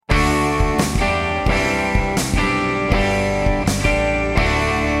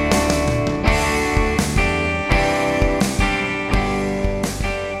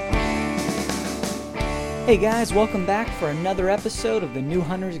Hey guys, welcome back for another episode of the New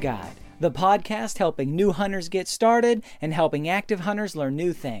Hunter's Guide, the podcast helping new hunters get started and helping active hunters learn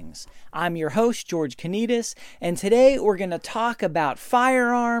new things. I'm your host, George Kanitas, and today we're going to talk about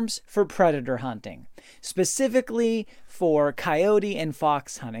firearms for predator hunting, specifically for coyote and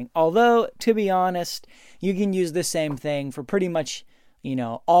fox hunting. Although, to be honest, you can use the same thing for pretty much,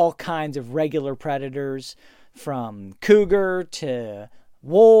 all kinds of regular predators, from cougar to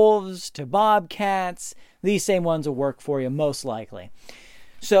wolves to bobcats. These same ones will work for you most likely.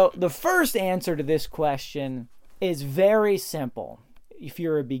 So the first answer to this question is very simple. If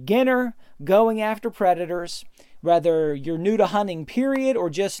you're a beginner going after predators, whether you're new to hunting period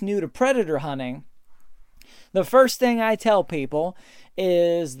or just new to predator hunting, the first thing I tell people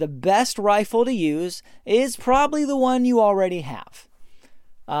is the best rifle to use is probably the one you already have.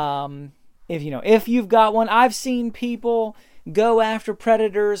 If you've got one, I've seen people go after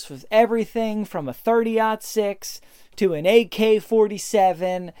predators with everything from a 30-06 to an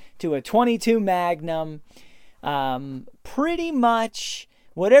AK-47 to a 22 Magnum. Pretty much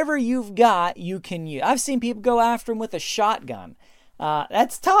whatever you've got, you can use. I've seen people go after them with a shotgun.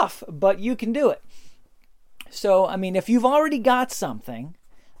 That's tough, but you can do it. So, if you've already got something,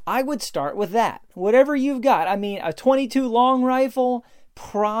 I would start with that. Whatever you've got. A 22 long rifle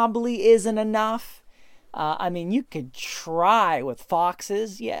probably isn't enough. You could try with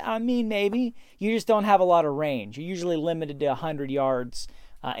foxes. Yeah, maybe. You just don't have a lot of range. You're usually limited to 100 yards.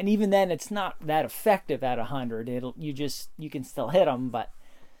 And even then, it's not that effective at 100. You can still hit them, but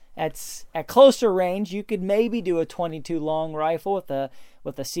at closer range, you could maybe do a 22 long rifle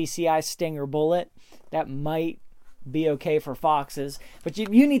with a CCI Stinger bullet. That might be okay for foxes, but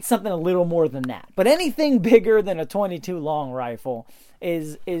you need something a little more than that. But anything bigger than a 22 long rifle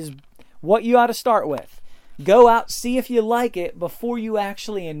is what you ought to start with. Go out, see if you like it before you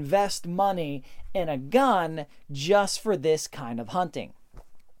actually invest money in a gun just for this kind of hunting.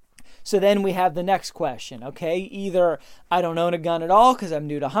 So then we have the next question, okay? Either I don't own a gun at all because I'm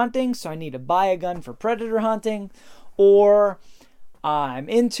new to hunting, so I need to buy a gun for predator hunting, or I'm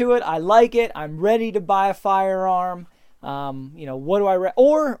into it, I like it, I'm ready to buy a firearm. What do I...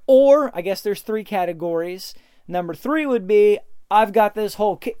 Or I guess there's three categories. Number 3 would be, I've got this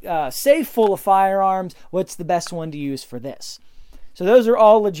whole safe full of firearms. What's the best one to use for this? So those are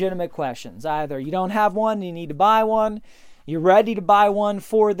all legitimate questions. Either you don't have one, you need to buy one, you're ready to buy one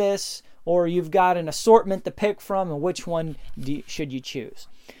for this, or you've got an assortment to pick from, and which one should you choose?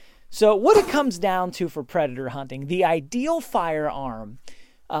 So what it comes down to for predator hunting, the ideal firearm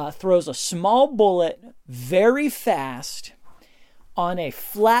throws a small bullet very fast on a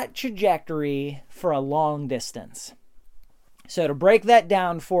flat trajectory for a long distance. So to break that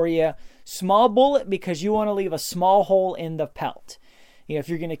down for you, small bullet because you want to leave a small hole in the pelt. If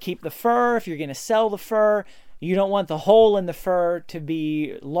you're going to keep the fur, if you're going to sell the fur, you don't want the hole in the fur to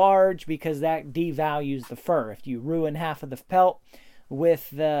be large because that devalues the fur. If you ruin half of the pelt with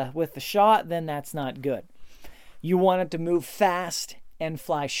the shot, then that's not good. You want it to move fast and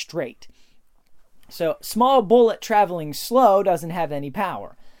fly straight. So small bullet traveling slow doesn't have any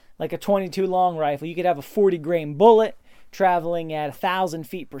power. Like a 22 long rifle, you could have a 40 grain bullet traveling at 1,000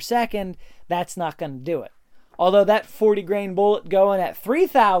 feet per second. That's not going to do it. Although that 40 grain bullet going at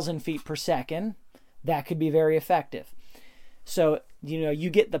 3,000 feet per second, that could be very effective. So, you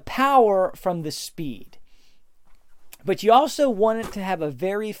get the power from the speed. But you also want it to have a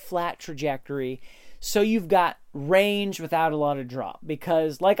very flat trajectory so you've got range without a lot of drop.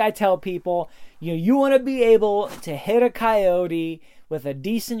 Because like I tell people, you want to be able to hit a coyote with a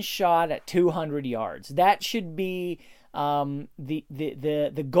decent shot at 200 yards. That should be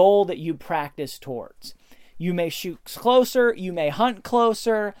the goal that you practice towards. You may shoot closer, you may hunt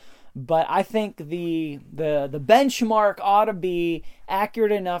closer, but I think the benchmark ought to be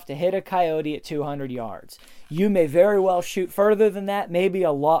accurate enough to hit a coyote at 200 yards. You may very well shoot further than that, maybe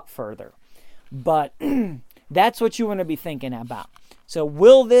a lot further. But that's what you want to be thinking about. So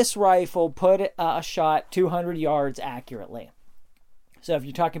will this rifle put a shot 200 yards accurately? So if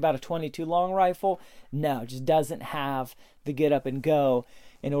you're talking about a 22 long rifle, no, it just doesn't have the get up and go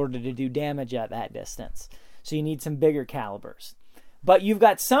in order to do damage at that distance. So you need some bigger calibers. But you've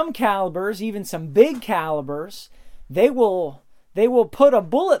got some calibers, even some big calibers, they will put a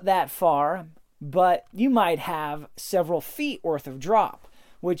bullet that far, but you might have several feet worth of drop,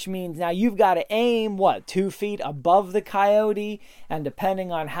 which means now you've got to aim, 2 feet above the coyote, and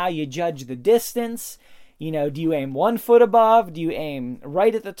depending on how you judge the distance, do you aim 1 foot above? Do you aim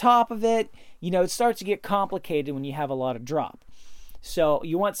right at the top of it? It starts to get complicated when you have a lot of drop. So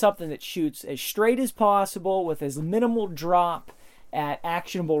you want something that shoots as straight as possible with as minimal drop at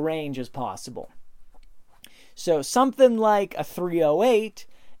actionable range as possible. So something like a 308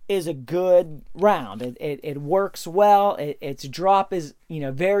 is a good round. It works well. Its drop is,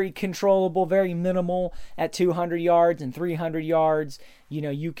 very controllable, very minimal at 200 yards and 300 yards.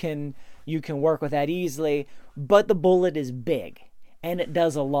 You can work with that easily, but the bullet is big and it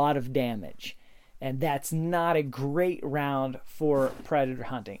does a lot of damage. And that's not a great round for predator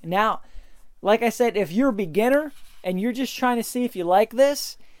hunting. Now, like I said, if you're a beginner and you're just trying to see if you like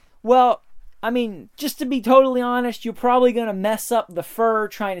this, well, just to be totally honest, you're probably going to mess up the fur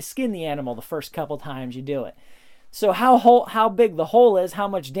trying to skin the animal the first couple times you do it. So how big the hole is, how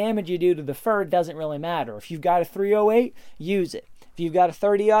much damage you do to the fur doesn't really matter. If you've got a 308, use it. If you've got a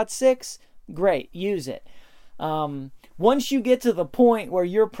 30-06, great, use it. Once you get to the point where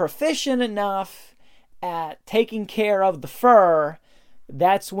you're proficient enough at taking care of the fur,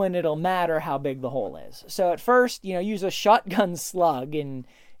 that's when it'll matter how big the hole is. So at first, use a shotgun slug and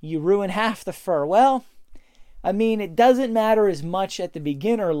you ruin half the fur. Well, it doesn't matter as much at the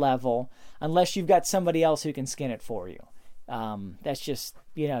beginner level unless you've got somebody else who can skin it for you. That's just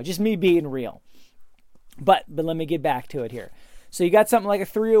me being real. But let me get back to it here. So you got something like a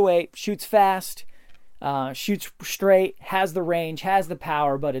 308, shoots fast, shoots straight, has the range, has the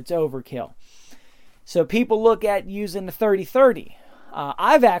power, but it's overkill. So people look at using the 30-30.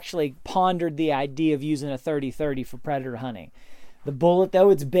 I've actually pondered the idea of using a 30-30 for predator hunting. The bullet,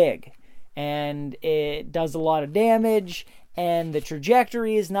 though, it's big, and it does a lot of damage, and the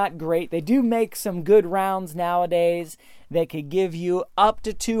trajectory is not great. They do make some good rounds nowadays that could give you up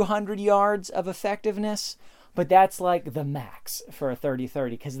to 200 yards of effectiveness, but that's like the max for a 30-30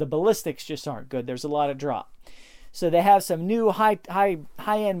 because the ballistics just aren't good. There's a lot of drop. So they have some new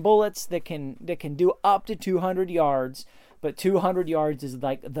high-end bullets that can do up to 200 yards, but 200 yards is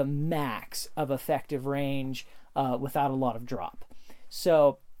like the max of effective range without a lot of drop.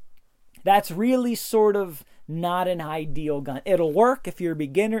 So that's really sort of not an ideal gun. It'll work if you're a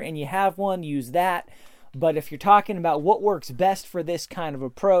beginner and you have one, use that. But if you're talking about what works best for this kind of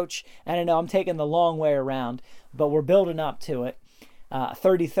approach, and I know I'm taking the long way around, but we're building up to it,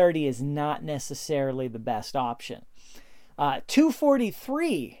 30-30 is not necessarily the best option.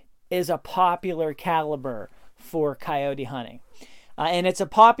 243 is a popular caliber for coyote hunting. And it's a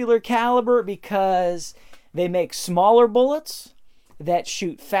popular caliber because they make smaller bullets that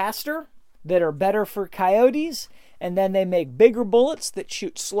shoot faster, that are better for coyotes, and then they make bigger bullets that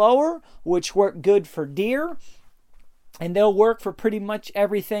shoot slower, which work good for deer, and they'll work for pretty much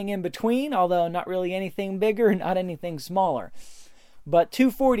everything in between, although not really anything bigger and not anything smaller. But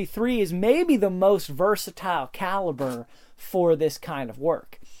 243 is maybe the most versatile caliber for this kind of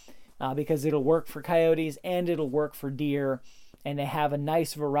work, because it'll work for coyotes and it'll work for deer, and they have a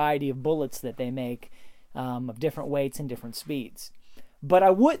nice variety of bullets that they make of different weights and different speeds. But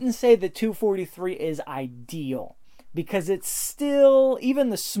I wouldn't say the 243 is ideal because it's still, even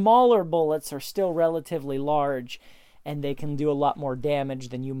the smaller bullets are still relatively large and they can do a lot more damage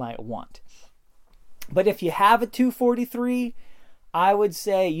than you might want. But if you have a 243, I would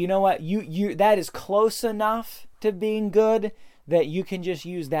say, you know what, you that is close enough to being good that you can just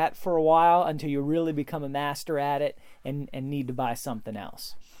use that for a while until you really become a master at it and need to buy something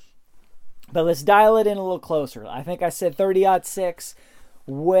else. But let's dial it in a little closer. I think I said 30-06,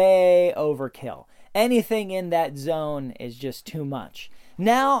 way overkill. Anything in that zone is just too much.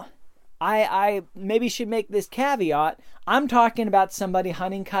 Now, I maybe should make this caveat. I'm talking about somebody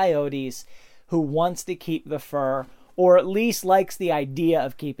hunting coyotes who wants to keep the fur, or at least likes the idea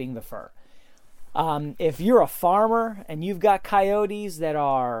of keeping the fur. If you're a farmer and you've got coyotes that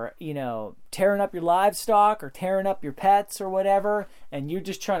are, tearing up your livestock or tearing up your pets or whatever, and you're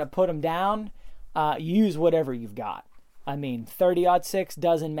just trying to put them down, use whatever you've got. 30-06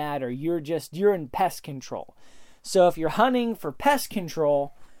 doesn't matter. You're in pest control. So if you're hunting for pest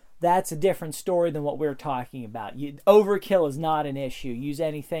control, that's a different story than what we're talking about. Overkill is not an issue. Use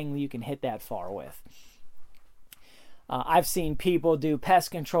anything you can hit that far with. I've seen people do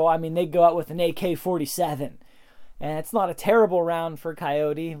pest control. They go out with an AK-47. And it's not a terrible round for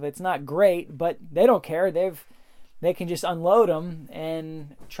coyote. It's not great, but they don't care. They can just unload them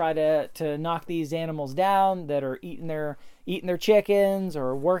and try to knock these animals down that are eating their chickens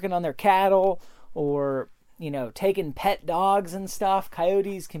or working on their cattle or, taking pet dogs and stuff.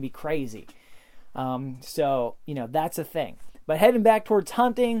 Coyotes can be crazy. So that's a thing. But heading back towards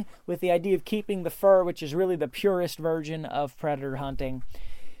hunting with the idea of keeping the fur, which is really the purest version of predator hunting.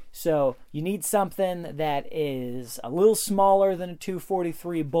 So you need something that is a little smaller than a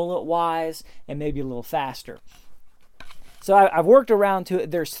 243 bullet-wise and maybe a little faster. So I've worked around to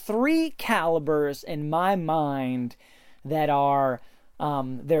it. There's 3 calibers in my mind that are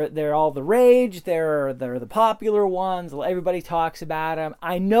They're all the rage. They're the popular ones. Everybody talks about them.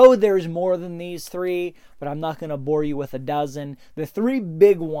 I know there's more than these three, but I'm not going to bore you with a dozen. The three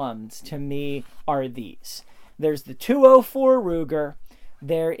big ones to me are these. There's the 204 Ruger,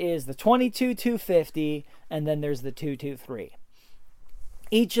 there is the 22-250, and then there's the 223.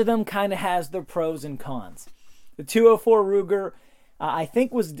 Each of them kind of has their pros and cons. The 204 Ruger, I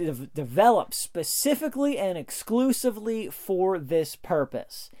think, was developed specifically and exclusively for this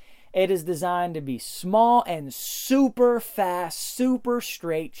purpose. It is designed to be small and super fast, super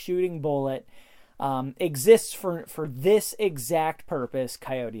straight shooting bullet. Exists for this exact purpose,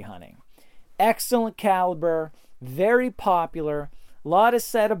 coyote hunting. Excellent caliber, very popular. A lot is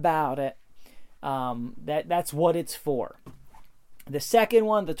said about it. That's what it's for. The second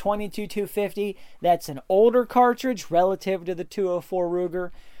one, the 22-250, that's an older cartridge relative to the 204 Ruger.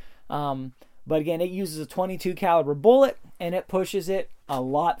 But again, it uses a 22 caliber bullet and it pushes it a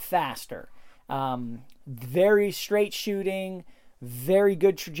lot faster. Very straight shooting, very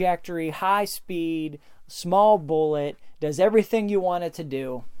good trajectory, high speed, small bullet, does everything you want it to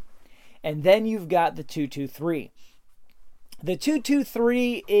do. And then you've got the 223. The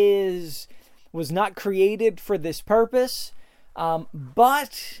 223 was not created for this purpose.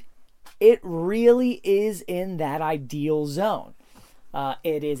 But it really is in that ideal zone.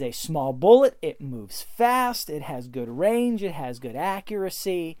 It is a small bullet. It moves fast. It has good range. It has good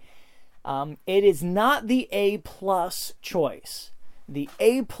accuracy. It is not the A-plus choice. The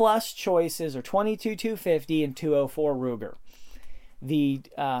A-plus choices are 22-250 and 204 Ruger. The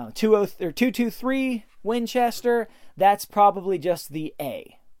 223 Winchester, that's probably just the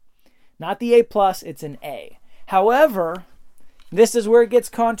A. Not the A-plus, it's an A. However, this is where it gets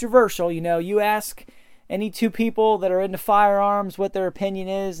controversial. You ask any two people that are into firearms what their opinion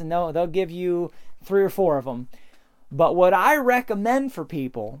is, and they'll give you 3 or 4 of them. But what I recommend for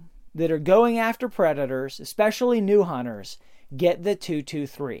people that are going after predators, especially new hunters, get the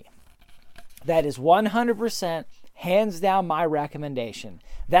 223. That is 100%, hands down, my recommendation.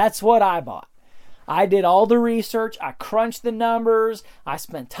 That's what I bought. I did all the research. I crunched the numbers. I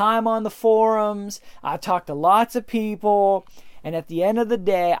spent time on the forums. I talked to lots of people. And at the end of the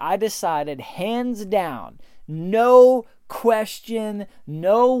day, I decided, hands down, no question,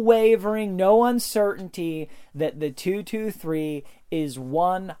 no wavering, no uncertainty, that the 223 is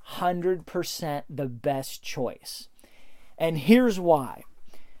 100% the best choice. And here's why.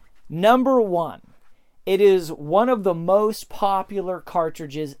 Number one, it is one of the most popular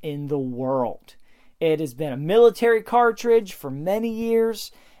cartridges in the world. It has been a military cartridge for many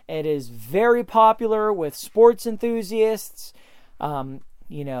years. It is very popular with sports enthusiasts.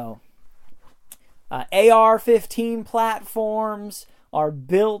 AR-15 platforms are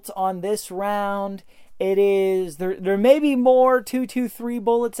built on this round. It is there may be more 223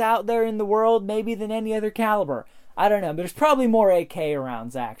 bullets out there in the world, maybe, than any other caliber. I don't know, but there's probably more AK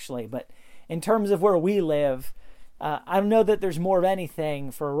rounds actually. But in terms of where we live, I don't know that there's more of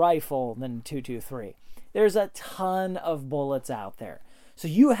anything for a rifle than 223. There's a ton of bullets out there, so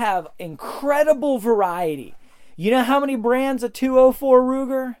you have incredible variety. You know how many brands of 204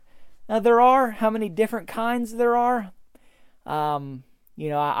 Ruger there are? How many different kinds there are?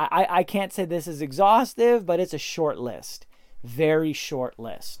 I can't say this is exhaustive, but it's a short list. Very short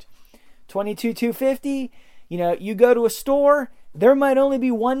list. 22-250, you go to a store, there might only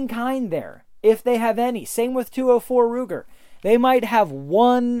be one kind there, if they have any. Same with 204 Ruger. They might have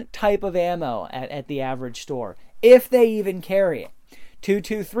one type of ammo at the average store, if they even carry it.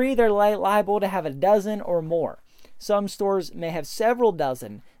 223, they're liable to have a dozen or more. Some stores may have several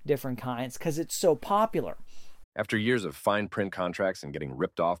dozen different kinds because it's so popular. After years of fine print contracts and getting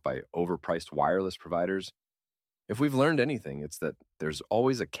ripped off by overpriced wireless providers, if we've learned anything, it's that there's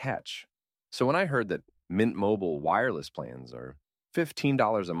always a catch. So when I heard that Mint Mobile wireless plans are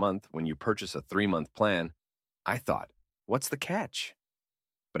 $15 a month when you purchase a 3-month plan, I thought, what's the catch?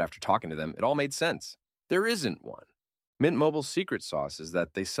 But after talking to them, it all made sense. There isn't one. Mint Mobile's secret sauce is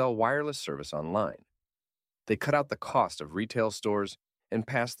that they sell wireless service online. They cut out the cost of retail stores and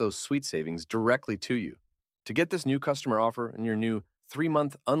pass those sweet savings directly to you. To get this new customer offer and your new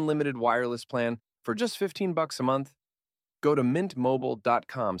 3-month unlimited wireless plan for just $15 a month, go to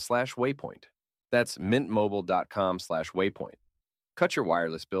mintmobile.com/waypoint. That's mintmobile.com/waypoint. Cut your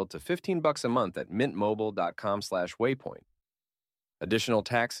wireless bill to $15 a month at mintmobile.com/waypoint. Additional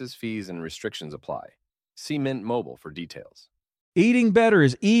taxes, fees, and restrictions apply. See Mint Mobile for details. Eating better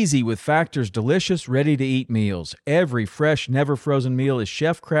is easy with Factor's delicious, ready-to-eat meals. Every fresh, never-frozen meal is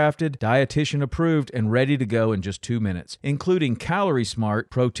chef-crafted, dietitian-approved, and ready to go in just 2 minutes, including Calorie Smart,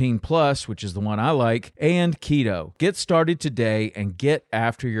 Protein Plus, which is the one I like, and Keto. Get started today and get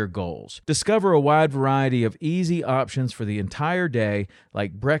after your goals. Discover a wide variety of easy options for the entire day,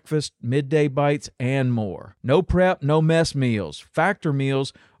 like breakfast, midday bites, and more. No prep, no mess meals. Factor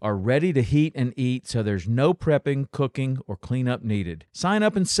meals are ready to heat and eat, so there's no prepping, cooking, or cleanup needed. Sign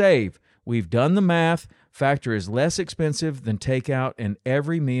up and save. We've done the math. Factor is less expensive than takeout, and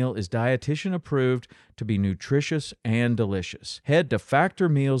every meal is dietitian approved to be nutritious and delicious. Head to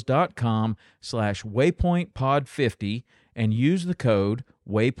factormeals.com/waypointpod50 and use the code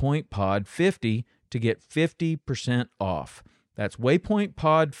waypointpod50 to get 50% off. That's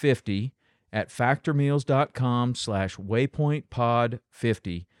waypointpod50 at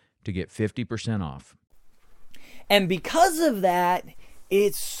factormeals.com/waypointpod50 to get 50% off. And because of that,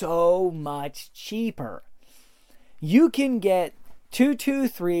 it's so much cheaper. You can get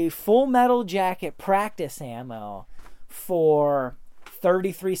 223 Full Metal Jacket practice ammo for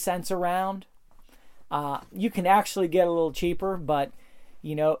 33 cents a round. You can actually get a little cheaper, but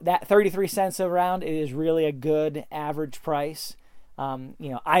you know that 33 cents a round is really a good average price.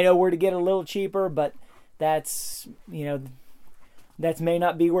 I know where to get a little cheaper, but that may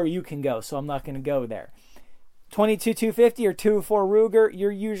not be where you can go, so I'm not going to go there. 22-250 or 204 Ruger,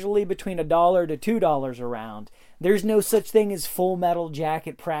 you're usually between $1 to $2 a round. There's no such thing as Full Metal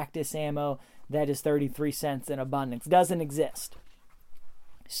Jacket practice ammo that is 33 cents in abundance. Doesn't exist.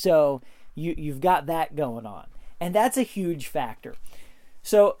 So you've got that going on, and that's a huge factor.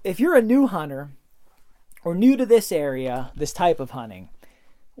 So if you're a new hunter or new to this area, this type of hunting,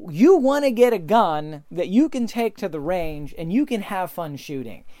 you want to get a gun that you can take to the range and you can have fun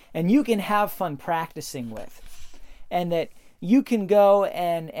shooting and you can have fun practicing with, and that you can go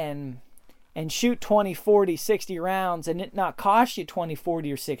and shoot 20, 40, 60 rounds and it not cost you $20,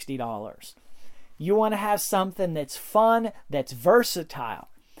 $40, or $60. You want to have something that's fun, that's versatile.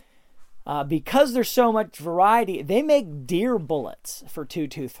 Because there's so much variety, they make deer bullets for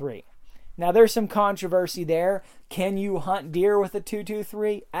 223. Now, there's some controversy there. Can you hunt deer with a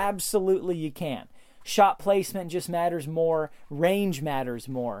 223? Absolutely you can. Shot placement just matters more. Range matters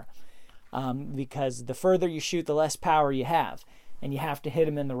more. Because the further you shoot, the less power you have. And you have to hit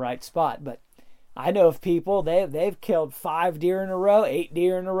them in the right spot. But I know of people, they've killed 5 deer in a row, 8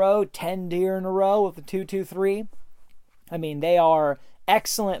 deer in a row, 10 deer in a row with a 223. I mean, they are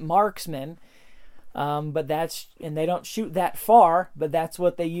excellent marksmen. And they don't shoot that far, but that's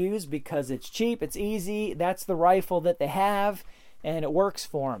what they use because it's cheap, it's easy, that's the rifle that they have, and it works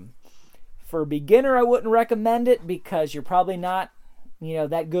for them. For a beginner, I wouldn't recommend it because you're probably not,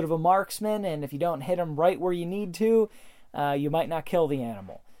 that good of a marksman, and if you don't hit them right where you need to, you might not kill the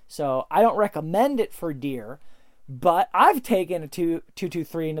animal. So I don't recommend it for deer, but I've taken a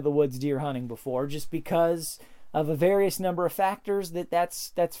 223 into the woods deer hunting before just because of a various number of factors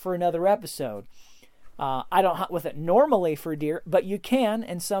that's for another episode. I don't hunt with it normally for deer, but you can,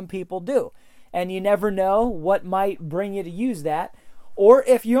 and some people do. And you never know what might bring you to use that. Or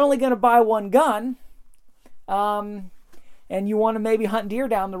if you're only going to buy one gun, and you want to maybe hunt deer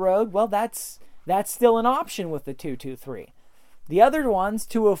down the road, well, that's still an option with the 223. The other ones,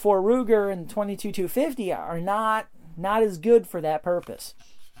 204 Ruger and 22-250, are not as good for that purpose.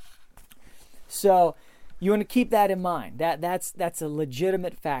 So you want to keep that in mind. That's a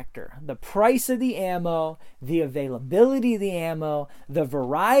legitimate factor. The price of the ammo, the availability of the ammo, the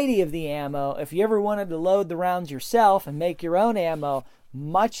variety of the ammo. If you ever wanted to load the rounds yourself and make your own ammo,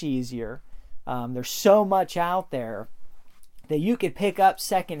 much easier. There's so much out there that you could pick up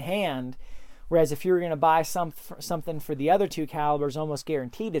secondhand. Whereas if you were going to buy something for the other two calibers, almost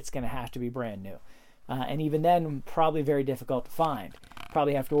guaranteed it's going to have to be brand new. And even then, probably very difficult to find.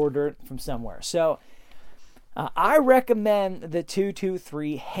 Probably have to order it from somewhere. So I recommend the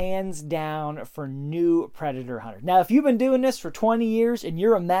 223 hands down for new predator hunters. Now, if you've been doing this for 20 years and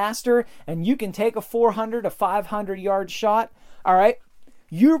you're a master and you can take a 400 to 500 yard shot, all right,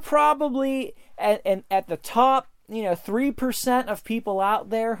 you're probably at the top 3% of people out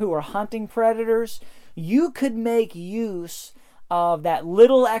there who are hunting predators. You could make use of that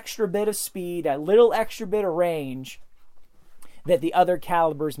little extra bit of speed, that little extra bit of range that the other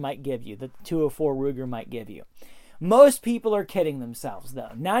calibers might give you, that the 204 Ruger might give you. Most people are kidding themselves,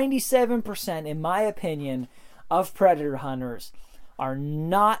 though. 97%, in my opinion, of predator hunters are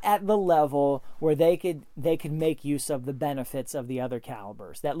not at the level where they could make use of the benefits of the other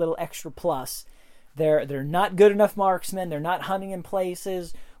calibers. That little extra plus. They're not good enough marksmen. They're not hunting in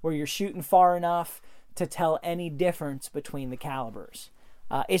places where you're shooting far enough to tell any difference between the calibers.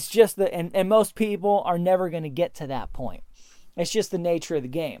 It's just and most people are never going to get to that point. It's just the nature of the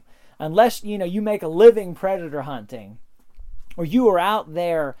game. Unless, you make a living predator hunting, or you are out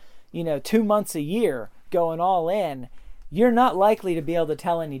there, 2 months a year going all in, you're not likely to be able to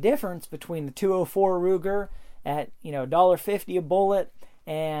tell any difference between the 204 Ruger at, $1.50 a bullet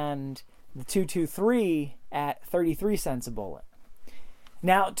and the 223 at 33 cents a bullet.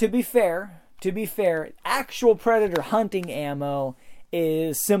 Now, to be fair, actual predator hunting ammo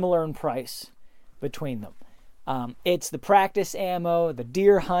is similar in price between them. It's the practice ammo, the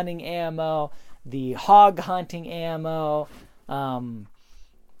deer hunting ammo, the hog hunting ammo,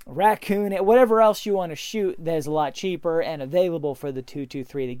 raccoon, whatever else you want to shoot that is a lot cheaper and available for the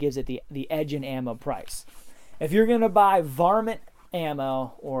 223 that gives it the edge in ammo price. If you're going to buy varmint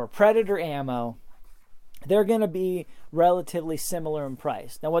ammo or predator ammo, they're going to be relatively similar in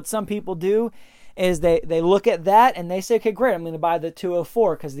price. Now, what some people do is they look at that and they say, okay, great, I'm going to buy the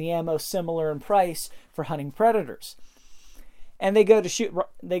 204 because the ammo is similar in price for hunting predators. And they go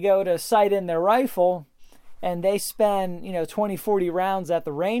to sight in their rifle, and they spend 20, 40 rounds at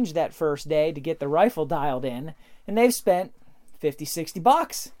the range that first day to get the rifle dialed in, and they've spent $50,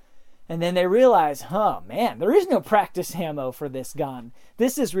 $60. And then they realize, oh man, there is no practice ammo for this gun.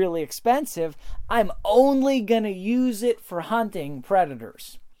 This is really expensive. I'm only going to use it for hunting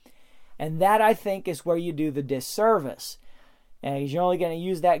predators. And that, I think, is where you do the disservice. And you're only going to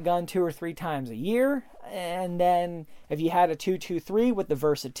use that gun 2 or 3 times a year. And then if you had a 223 with the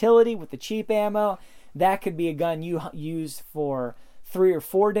versatility, with the cheap ammo, that could be a gun you use for 3 or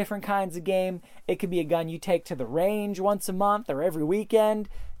 4 different kinds of game. It could be a gun you take to the range once a month or every weekend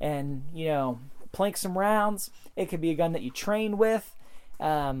and, plink some rounds. It could be a gun that you train with.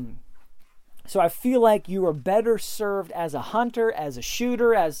 So I feel like you are better served as a hunter, as a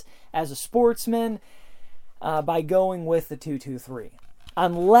shooter, as a sportsman by going with the 223.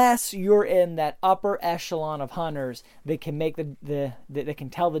 Unless you're in that upper echelon of hunters that can make that can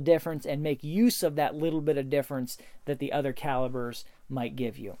tell the difference and make use of that little bit of difference that the other calibers might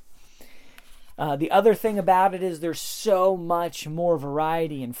give you. The other thing about it is there's so much more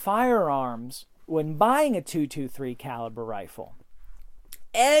variety in firearms when buying a 223 caliber rifle.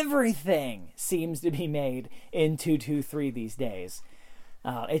 Everything seems to be made in 223 these days.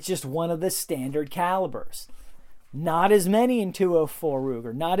 It's just one of the standard calibers. Not as many in 204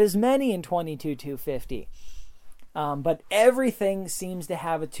 Ruger, not as many in 22-250. But everything seems to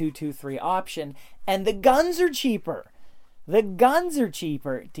have a 223 option, and the guns are cheaper. The guns are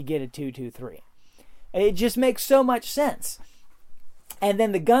cheaper to get a 223. It just makes so much sense. And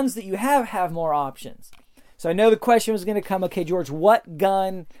then the guns that you have more options. So I know the question was going to come, okay, George, what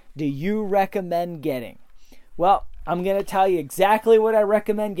gun do you recommend getting? Well, I'm going to tell you exactly what I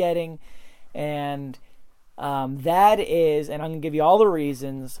recommend getting, and that is, and I'm going to give you all the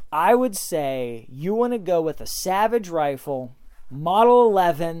reasons, I would say you want to go with a Savage rifle, Model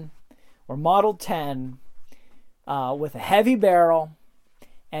 11 or Model 10, with a heavy barrel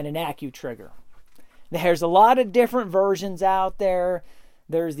and an AccuTrigger. There's a lot of different versions out there.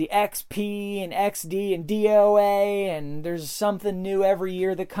 There's the XP and XD and DOA, and there's something new every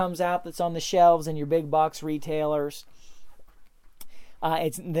year that comes out that's on the shelves in your big box retailers.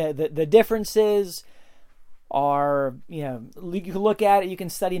 It's the differences are, you can look at it, you can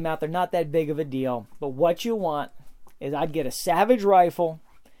study them out. They're not that big of a deal. But what you want is I'd get a Savage rifle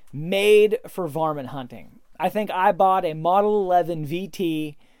made for varmint hunting. I think I bought a Model 11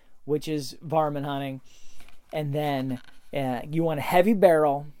 VT, which is varmint hunting, and then you want a heavy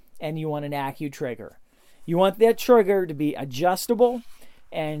barrel, and you want an AccuTrigger. You want that trigger to be adjustable,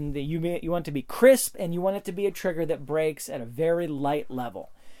 and you want it to be crisp, and you want it to be a trigger that breaks at a very light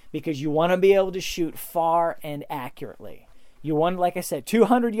level, because you want to be able to shoot far and accurately. You want, like I said,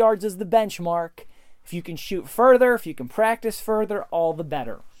 200 yards is the benchmark. If you can shoot further, if you can practice further, all the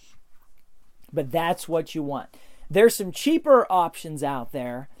better. But that's what you want. There's some cheaper options out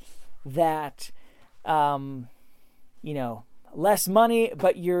there that less money,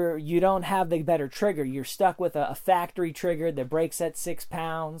 but you don't have the better trigger. You're stuck with a factory trigger that breaks at 6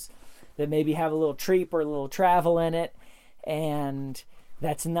 pounds, that maybe have a little treep or a little travel in it, and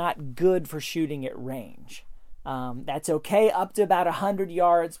that's not good for shooting at range. That's okay up to about 100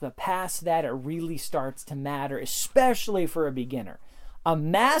 yards, but past that it really starts to matter, especially for a beginner. A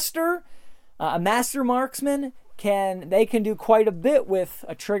master marksman can do quite a bit with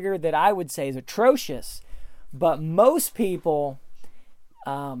a trigger that I would say is atrocious. But most people,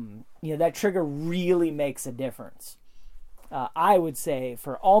 that trigger really makes a difference. I would say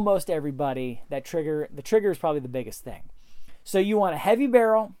for almost everybody, the trigger is probably the biggest thing. So you want a heavy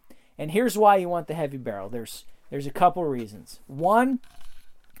barrel, And here's why you want the heavy barrel. There's a couple reasons. One,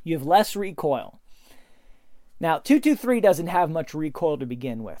 you have less recoil. Now, 223 doesn't have much recoil to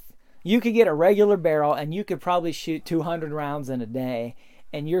begin with. You could get a regular barrel and you could probably shoot 200 rounds in a day,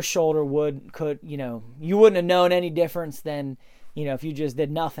 and your shoulder you wouldn't have known any difference than, if you just did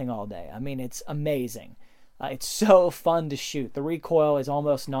nothing all day. I mean, it's amazing. It's so fun to shoot. The recoil is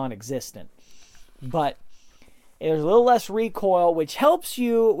almost non-existent. But there's a little less recoil, which helps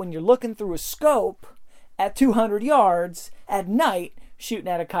you when you're looking through a scope at 200 yards at night shooting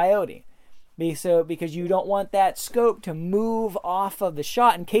at a coyote. Because you don't want that scope to move off of the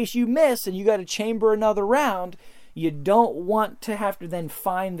shot in case you miss and you got to chamber another round. You don't want to have to then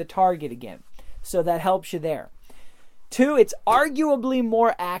find the target again. So that helps you there. Two, it's arguably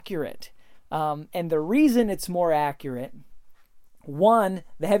more accurate. And the reason it's more accurate, one,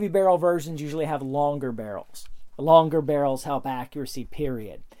 the heavy barrel versions usually have longer barrels. Longer barrels help accuracy,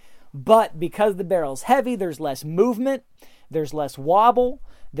 period. But because the barrel's heavy, there's less movement, there's less wobble,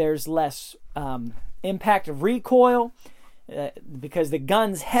 there's less impact of recoil. Because the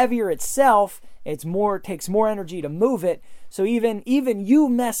gun's heavier itself, it takes more energy to move it. So even you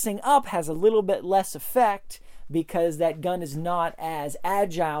messing up has a little bit less effect because that gun is not as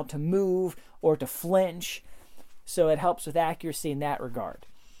agile to move or to flinch. So it helps with accuracy in that regard.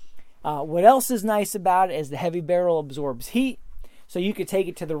 What else is nice about it is the heavy barrel absorbs heat. So you could take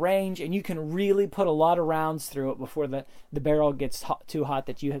it to the range and you can really put a lot of rounds through it before the barrel gets too hot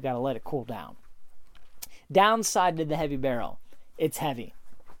that you have got to let it cool down. Downside to the heavy barrel, it's heavy.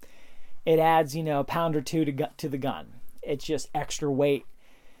 It adds, a pound or two to the gun. It's just extra weight.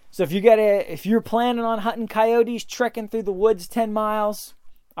 So if you're planning on hunting coyotes, trekking through the woods 10 miles,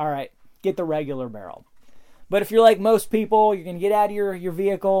 all right, get the regular barrel. But if you're like most people, you're going to get out of your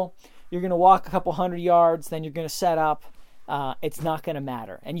vehicle, you're going to walk a couple 100 yards, then you're going to set up. It's not going to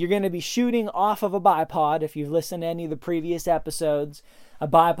matter. And you're going to be shooting off of a bipod. If you've listened to any of the previous episodes, a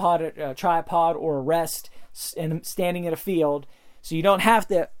bipod, a tripod, or a rest and standing in a field. So you don't have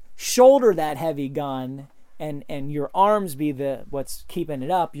to shoulder that heavy gun and your arms be what's keeping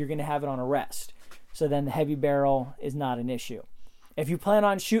it up. You're going to have it on a rest. So then the heavy barrel is not an issue. If you plan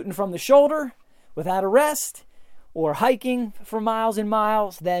on shooting from the shoulder without a rest or hiking for miles and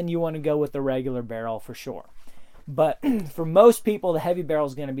miles, then you want to go with the regular barrel for sure. But for most people, the heavy barrel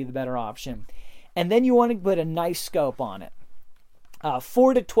is going to be the better option. And then you want to put a nice scope on it.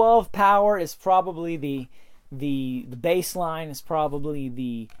 4 to 12 power is probably the baseline, is probably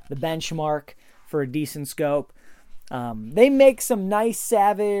the benchmark for a decent scope. They make some nice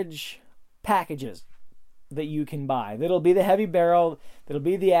Savage packages that you can buy. That'll be the heavy barrel, that'll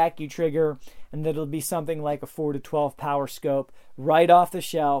be the AccuTrigger, and that'll be something like a 4 to 12 power scope right off the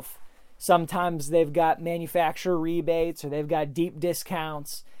shelf. Sometimes they've got manufacturer rebates or they've got deep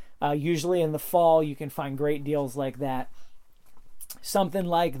discounts. Usually in the fall you can find great deals like that. Something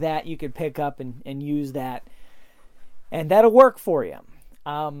like that you could pick up and use that. And that'll work for you.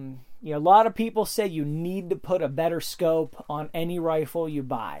 A lot of people say you need to put a better scope on any rifle you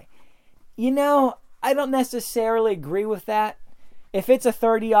buy. I don't necessarily agree with that. If it's a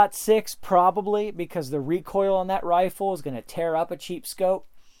 30-06, probably, because the recoil on that rifle is going to tear up a cheap scope.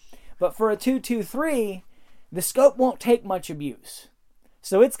 But for a 223, the scope won't take much abuse.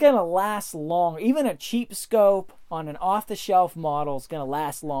 So it's going to last long. Even a cheap scope on an off-the-shelf model is going to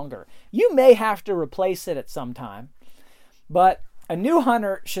last longer. You may have to replace it at some time. But a new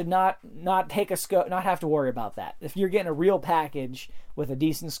hunter should not take a scope, not have to worry about that. If you're getting a real package with a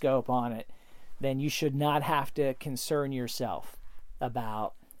decent scope on it, then you should not have to concern yourself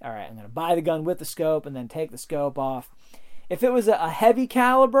about, all right, I'm going to buy the gun with the scope and then take the scope off. If it was a heavy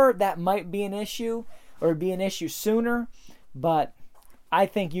caliber, that might be an issue, or it'd be an issue sooner, but I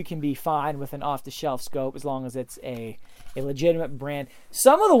think you can be fine with an off-the-shelf scope as long as it's a legitimate brand.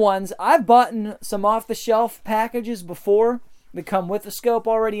 Some of the ones, I've bought some off-the-shelf packages before that come with the scope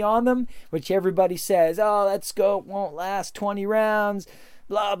already on them, which everybody says, oh, that scope won't last 20 rounds,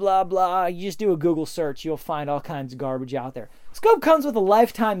 blah, blah, blah. You just do a Google search, you'll find all kinds of garbage out there. Scope comes with a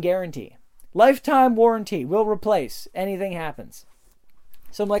lifetime guarantee. Lifetime warranty. Will replace. Anything happens.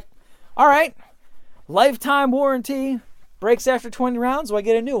 So I'm like, all right, lifetime warranty. Breaks after 20 rounds, so I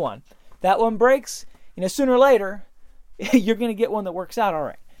get a new one. That one breaks, sooner or later, you're going to get one that works out all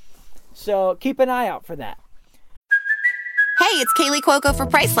right. So keep an eye out for that. Hey, it's Kaylee Cuoco for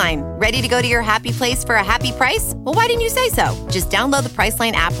Priceline. Ready to go to your happy place for a happy price? Well, why didn't you say so? Just download the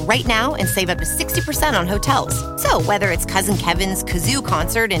Priceline app right now and save up to 60% on hotels. So whether it's Cousin Kevin's Kazoo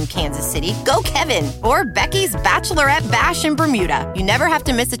Concert in Kansas City, go Kevin, or Becky's Bachelorette Bash in Bermuda, you never have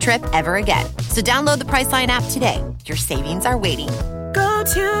to miss a trip ever again. So download the Priceline app today. Your savings are waiting. Go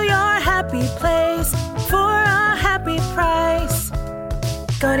Go to your happy place for a happy price.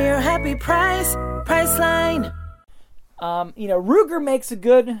 Go to your happy price, Priceline. Ruger makes a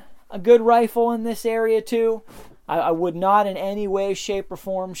good rifle in this area too. I would not in any way, shape, or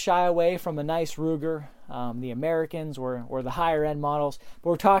form shy away from a nice Ruger. The Americans or the higher end models, but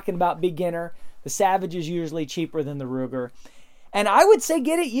we're talking about beginner. The Savage is usually cheaper than the Ruger. And I would say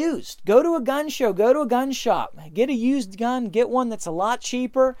get it used. Go to a gun show, go to a gun shop, get a used gun, get one that's a lot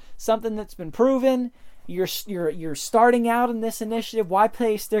cheaper, something that's been proven. You're starting out in this initiative. Why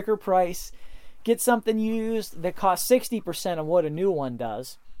pay sticker price? Get something used that costs 60% of what a new one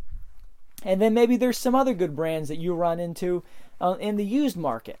does. And then maybe there's some other good brands that you run into in the used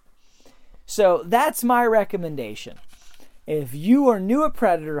market. So that's my recommendation. If you are new at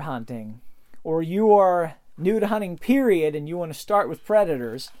predator hunting, or you are new to hunting period and you want to start with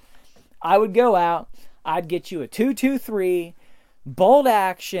predators, I would go out, I'd get you a 223 bolt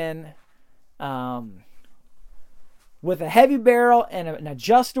action with a heavy barrel and an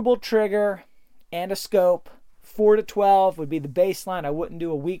adjustable trigger and a scope. 4 to 12 would be the baseline. I wouldn't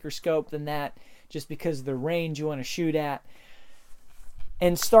do a weaker scope than that just because of the range you want to shoot at.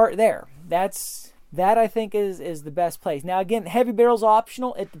 And start there. That I think is the best place. Now again, heavy barrel's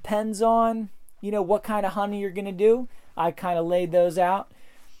optional. It depends on what kind of hunting you're going to do. I kind of laid those out.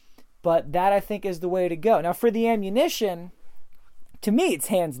 But that I think is the way to go. Now for the ammunition, to me it's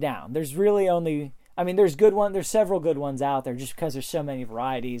hands down. There's really only, there's several good ones out there just because there's so many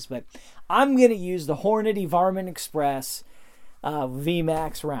varieties. But I'm going to use the Hornady Varmint Express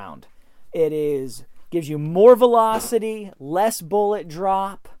VMAX round. It gives you more velocity, less bullet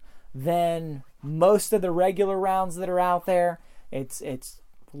drop than most of the regular rounds that are out there. It's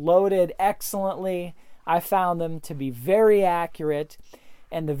loaded excellently. I found them to be very accurate.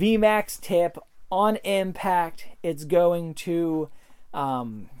 And the VMAX tip on impact, it's going to,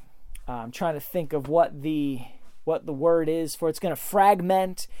 I'm trying to think of what the word is for. It's going to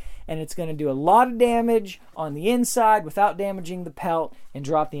fragment, and it's going to do a lot of damage on the inside without damaging the pelt and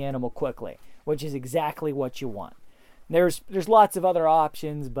drop the animal quickly, which is exactly what you want. There's lots of other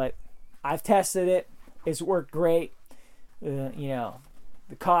options, but I've tested it. It's worked great.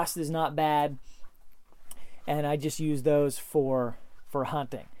 The cost is not bad, and I just use those for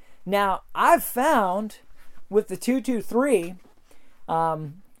hunting. Now, I've found with the 223,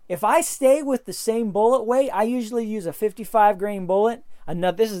 if I stay with the same bullet weight, I usually use a 55 grain bullet.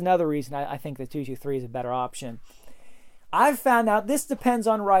 This is another reason I think the 223 is a better option. I've found out, this depends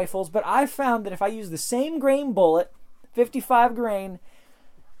on rifles, but I've found that if I use the same grain bullet, 55 grain,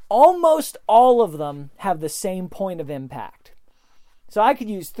 almost all of them have the same point of impact. So I could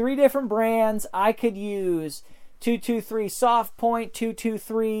use 3 different brands. I could use 223 soft point,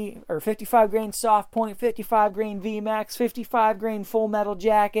 223 or 55 grain soft point, 55 grain VMAX, 55 grain full metal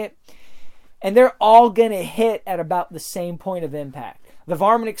jacket, and they're all going to hit at about the same point of impact. The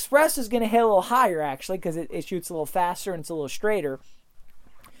Varmint Express is going to hit a little higher actually because it shoots a little faster and it's a little straighter.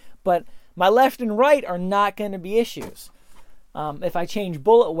 But my left and right are not going to be issues. If I change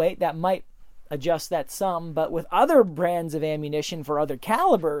bullet weight, that might adjust that some, but with other brands of ammunition for other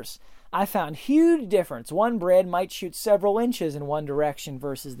calibers, I found huge difference. One brand might shoot several inches in one direction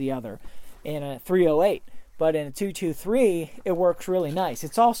versus the other in a 308, but in a 223, it works really nice.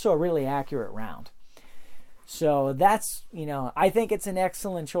 It's also a really accurate round. So that's, I think it's an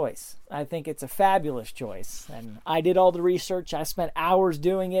excellent choice. I think it's a fabulous choice. And I did all the research. I spent hours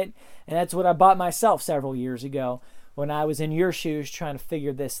doing it, and that's what I bought myself several years ago when I was in your shoes trying to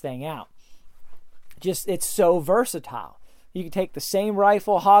figure this thing out. It's so versatile. You can take the same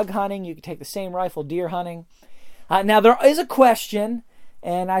rifle hog hunting. You can take the same rifle deer hunting. Now, there is a question,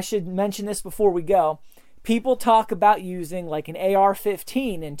 and I should mention this before we go. People talk about using like an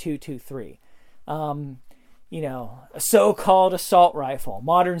AR-15 in 223. A so-called assault rifle,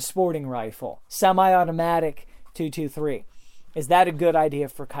 modern sporting rifle, semi-automatic 223. Is that a good idea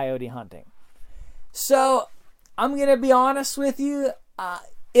for coyote hunting? So, I'm going to be honest with you.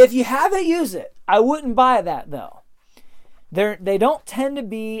 If you haven't used it, I wouldn't buy that though. They don't tend to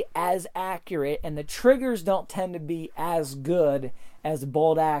be as accurate, and the triggers don't tend to be as good as a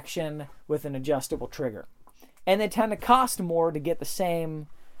bolt action with an adjustable trigger. And they tend to cost more to get the same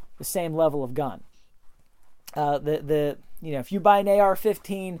level of gun. If you buy an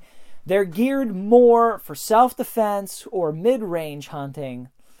AR-15, they're geared more for self-defense or mid-range hunting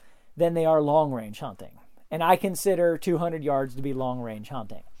than they are long-range hunting. And I consider 200 yards to be long-range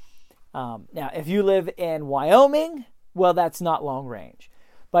hunting. Now, if you live in Wyoming, well, that's not long-range.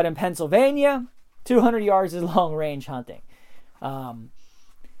 But in Pennsylvania, 200 yards is long-range hunting. I've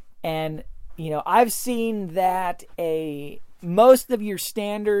seen that a most of your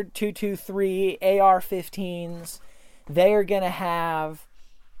standard 223 AR-15s, they are going to have,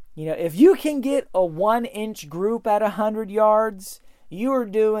 if you can get a 1-inch group at 100 yards, you are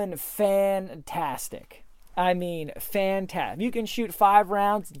doing fantastic. I mean, fantastic. If you can shoot 5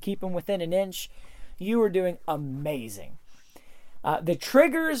 rounds and keep them within an inch, you are doing amazing. The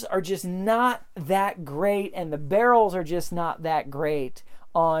triggers are just not that great, and the barrels are just not that great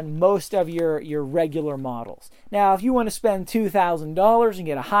on most of your regular models. Now, if you want to spend $2,000 and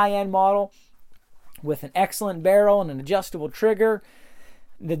get a high-end model with an excellent barrel and an adjustable trigger,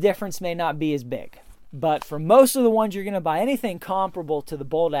 the difference may not be as big. But for most of the ones you're going to buy, anything comparable to the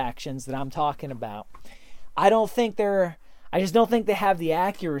bolt actions that I'm talking about, I just don't think they have the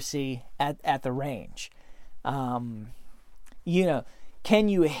accuracy at the range. Can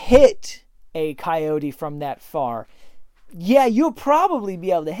you hit a coyote from that far? Yeah, you'll probably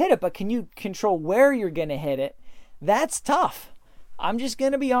be able to hit it, but can you control where you're going to hit it? That's tough. I'm just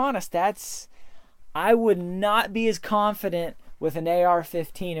going to be honest. I would not be as confident with an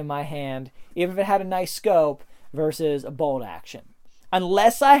AR-15 in my hand, even if it had a nice scope, versus a bolt action.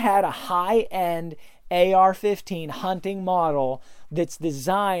 Unless I had a high-end AR-15 hunting model that's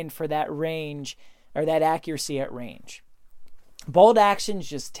designed for that range or that accuracy at range. Bolt actions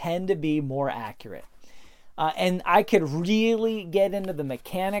just tend to be more accurate. And I could really get into the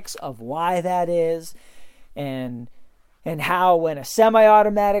mechanics of why that is, and how when a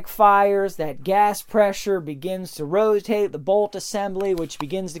semi-automatic fires, that gas pressure begins to rotate the bolt assembly, which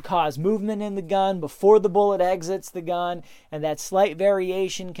begins to cause movement in the gun before the bullet exits the gun, and that slight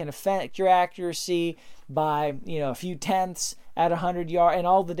variation can affect your accuracy by a few tenths at 100 yards, and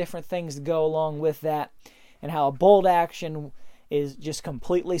all the different things that go along with that, and how a bolt action is just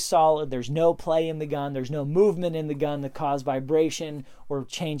completely solid. There's no play in the gun. There's no movement in the gun that cause vibration or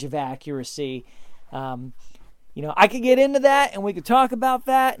change of accuracy. I could get into that and we could talk about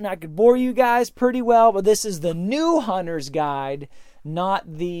that and I could bore you guys pretty well, but this is the new hunter's guide, not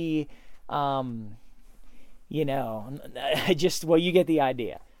the, you get the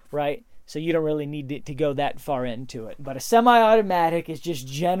idea, right? So you don't really need to go that far into it. But a semi-automatic is just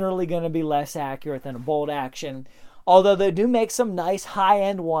generally going to be less accurate than a bolt action, although they do make some nice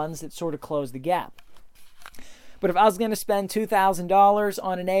high-end ones that sort of close the gap. But if I was going to spend $2,000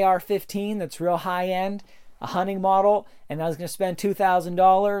 on an AR-15 that's real high-end, a hunting model, and I was going to spend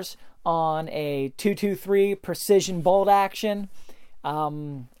 $2,000 on a 223 precision bolt action,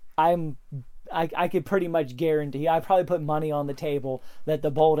 I could pretty much guarantee, I'd probably put money on the table that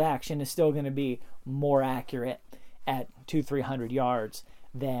the bolt action is still going to be more accurate at 200-300 yards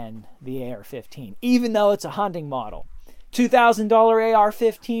than the AR-15, even though it's a hunting model. $2,000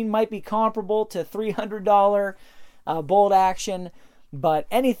 AR-15 might be comparable to $300 bolt action, but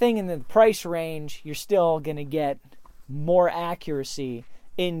anything in the price range, you're still going to get more accuracy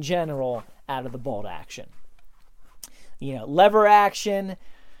in general out of the bolt action. Lever action,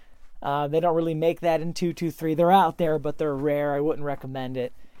 they don't really make that in 223. They're out there, but they're rare. I wouldn't recommend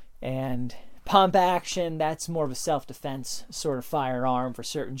it. And pump action, that's more of a self-defense sort of firearm for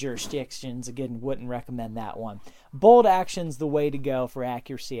certain jurisdictions. Again, wouldn't recommend that one. Bolt action's the way to go for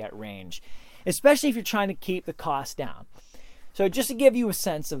accuracy at range, especially if you're trying to keep the cost down. So just to give you a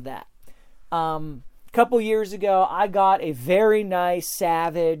sense of that, a couple years ago, I got a very nice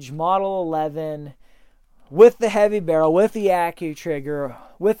Savage Model 11 with the heavy barrel, with the AccuTrigger,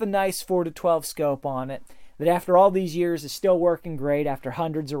 with a nice 4-12 scope on it, that after all these years is still working great after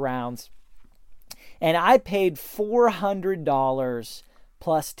hundreds of rounds. And I paid $400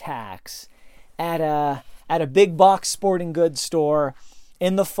 plus tax at a big box sporting goods store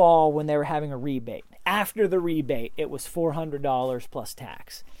in the fall when they were having a rebate. After the rebate, it was $400 plus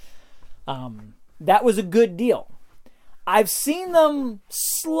tax. That was a good deal. I've seen them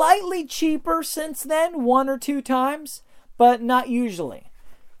slightly cheaper since then, 1 or 2 times, but not usually.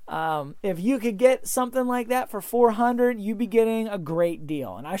 If you could get something like that for $400, you'd be getting a great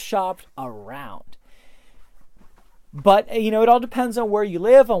deal. And I shopped around. But, it all depends on where you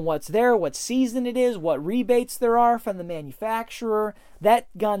live, on what's there, what season it is, what rebates there are from the manufacturer. That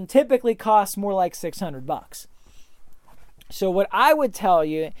gun typically costs more like $600. So what I would tell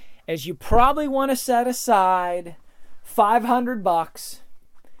you is you probably want to set aside $500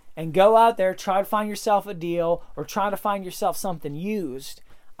 and go out there, try to find yourself a deal or try to find yourself something used.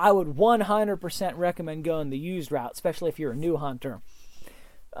 I would 100% recommend going the used route, especially if you're a new hunter,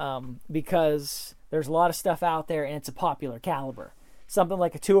 because there's a lot of stuff out there and it's a popular caliber. Something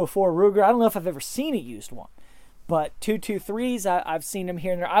like a 204 Ruger, I don't know if I've ever seen a used one, but 223s, I've seen them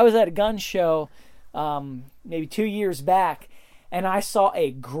here and there. I was at a gun show maybe 2 years back, and I saw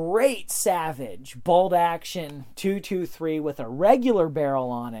a great Savage bolt action 223 with a regular barrel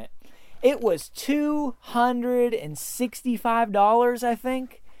on it. It was $265, I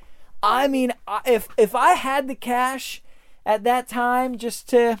think. I mean, if I had the cash at that time just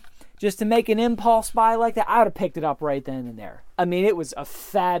to make an impulse buy like that, I would have picked it up right then and there. I mean, it was a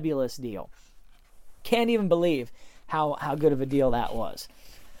fabulous deal. Can't even believe how good of a deal that was.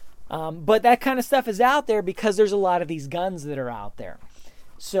 But that kind of stuff is out there because there's a lot of these guns that are out there.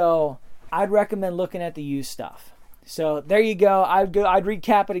 So I'd recommend looking at the used stuff. So there you go. I'd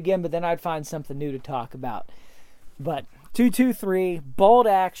recap it again, but then I'd find something new to talk about. But 223, bolt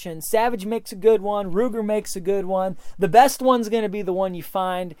action. Savage makes a good one. Ruger makes a good one. The best one's going to be the one you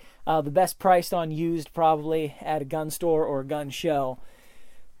find the best priced on used, probably at a gun store or a gun show.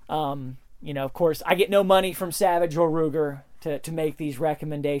 Of course, I get no money from Savage or Ruger to make these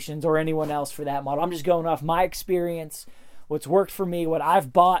recommendations, or anyone else for that model. I'm just going off my experience, what's worked for me, what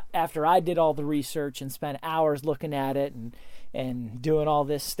I've bought after I did all the research and spent hours looking at it and doing all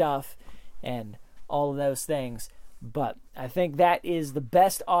this stuff and all of those things. But I think that is the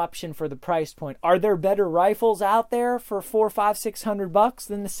best option for the price point. Are there better rifles out there for $400, $500, $600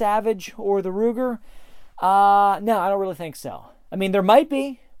 than the Savage or the Ruger? No, I don't really think so. I mean, there might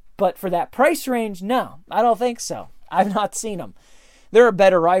be, but for that price range, no, I don't think so. I've not seen them. There are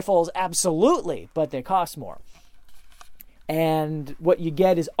better rifles, absolutely, but they cost more. And what you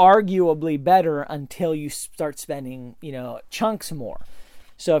get is arguably better until you start spending, chunks more.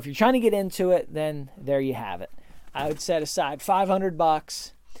 So if you're trying to get into it, then there you have it. I would set aside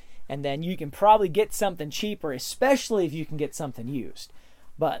 $500, and then you can probably get something cheaper, especially if you can get something used.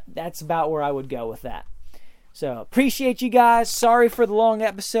 But that's about where I would go with that. So appreciate you guys. Sorry for the long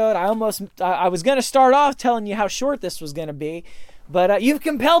episode. I was going to start off telling you how short this was going to be, but you've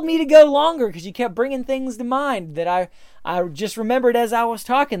compelled me to go longer because you kept bringing things to mind that I just remembered as I was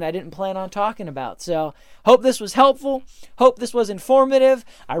talking that I didn't plan on talking about. So hope this was helpful. Hope this was informative.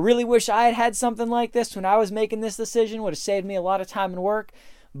 I really wish I had had something like this when I was making this decision. Would have saved me a lot of time and work.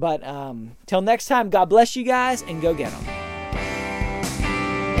 But till next time, God bless you guys and go get them.